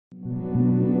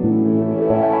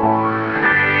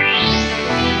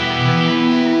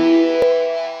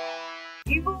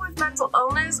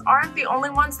aren't the only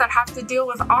ones that have to deal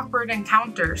with awkward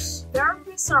encounters.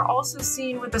 Therapists are also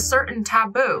seen with a certain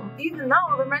taboo, even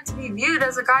though they're meant to be viewed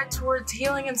as a guide towards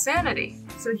healing insanity.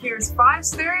 So here's 5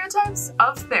 stereotypes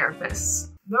of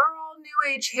therapists. They're all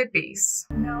New Age hippies.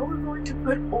 Now we're going to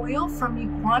put oil from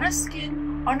iguana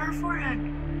skin on our forehead.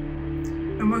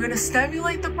 And we're going to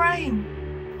stimulate the brain.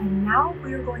 And now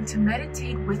we are going to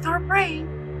meditate with our brain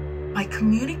by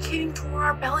communicating to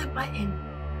our belly button.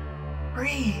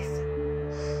 Breathe.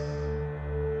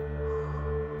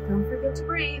 Don't forget to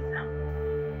breathe.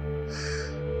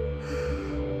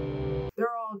 They're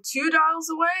all 2 dials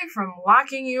away from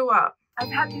locking you up. I've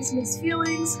had these mixed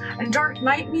feelings and dark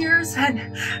nightmares,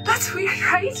 and that's weird,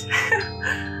 right?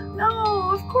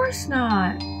 No, of course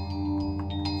not.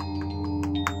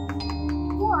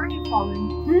 Who are you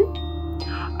calling?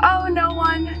 Oh, no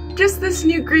one. Just this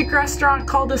new Greek restaurant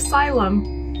called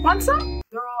Asylum. Want some?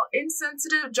 They're all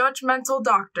insensitive, judgmental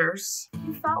doctors.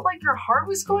 You felt like your heart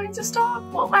was going to stop?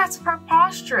 Well, that's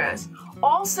preposterous.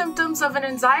 All symptoms of an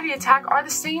anxiety attack are the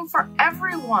same for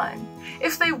everyone.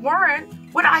 If they weren't,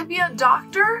 would I be a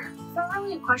doctor? Is that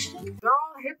really a question? They're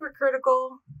all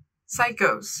hypocritical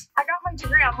psychos. I got my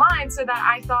degree online so that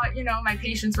I thought, you know, my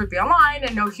patients would be online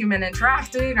and no human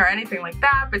interacting or anything like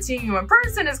that, but seeing you in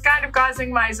person is kind of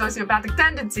causing my sociopathic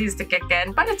tendencies to kick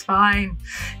in, but it's fine.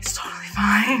 It's totally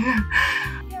fine.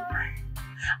 Yeah,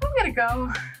 I'm gonna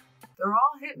go. They're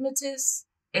all hypnotists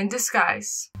in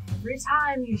disguise. Every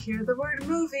time you hear the word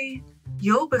movie,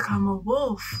 you'll become a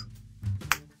wolf.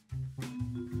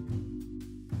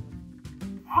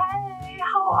 Hey,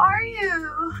 how are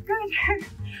you? Good.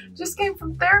 Just came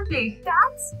from therapy.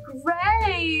 That's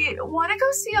great. Want to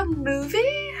go see a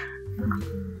movie?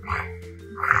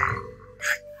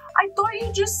 I thought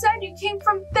you just said you came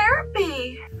from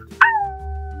therapy.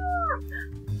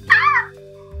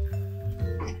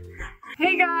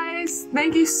 Hey guys,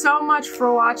 thank you so much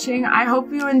for watching. I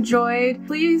hope you enjoyed.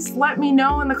 Please let me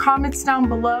know in the comments down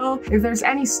below if there's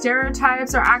any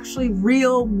stereotypes or actually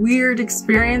real weird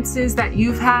experiences that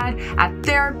you've had at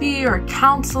therapy or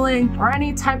counseling or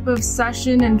any type of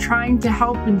session and trying to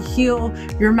help and heal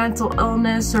your mental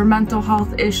illness or mental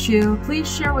health issue.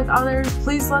 Please share with others.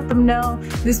 Please let them know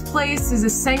this place is a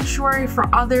sanctuary for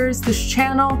others. This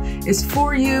channel is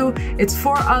for you. It's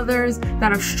for others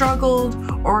that have struggled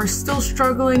or are still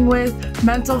struggling with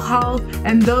mental health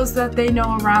and those that they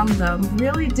know around them.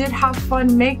 Really did have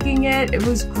fun making it. It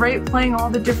was great playing all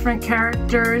the different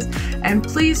characters, and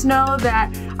please know that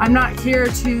I'm not here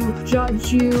to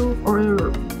judge you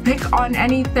or pick on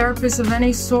any therapist of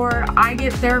any sort. I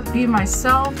get therapy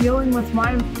myself, dealing with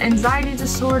my anxiety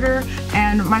disorder,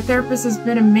 and my therapist has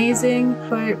been amazing.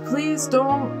 But please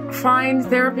don't find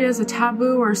therapy as a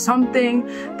taboo or something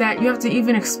that you have to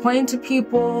even explain to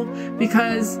people,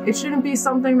 because it shouldn't be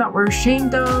something that we're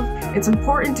ashamed of. It's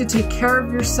important to take care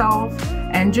of yourself,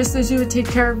 and just as you would take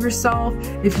care of yourself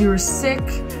if you were sick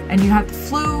and you had the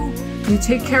flu, you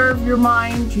take care of your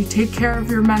mind, you take care of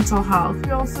your mental health.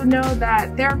 We also know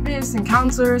that therapists and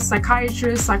counselors,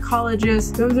 psychiatrists,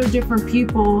 psychologists, those are different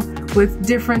people with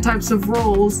different types of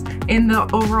roles in the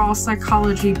overall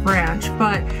psychology branch.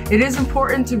 But it is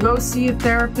important to go see a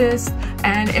therapist,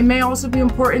 and it may also be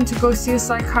important to go see a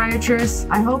psychiatrist.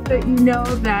 I hope that you know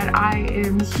that I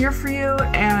am here for you,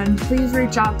 and please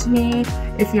reach out to me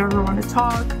if you ever want to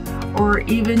talk, or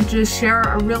even just share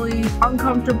a really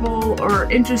uncomfortable or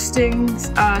interesting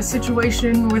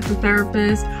situation with a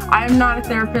therapist. I am not a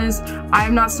therapist. I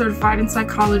am not certified in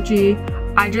psychology.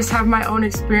 I just have my own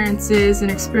experiences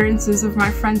and experiences of my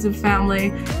friends and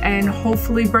family, and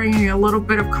hopefully bringing a little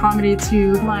bit of comedy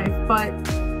to life. But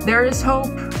there is hope.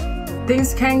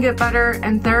 Things can get better,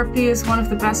 and therapy is one of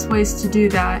the best ways to do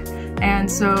that.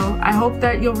 And so I hope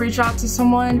that you'll reach out to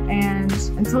someone, and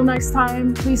until next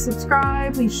time, please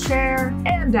subscribe, please share,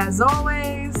 and as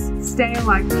always, stay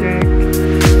electric.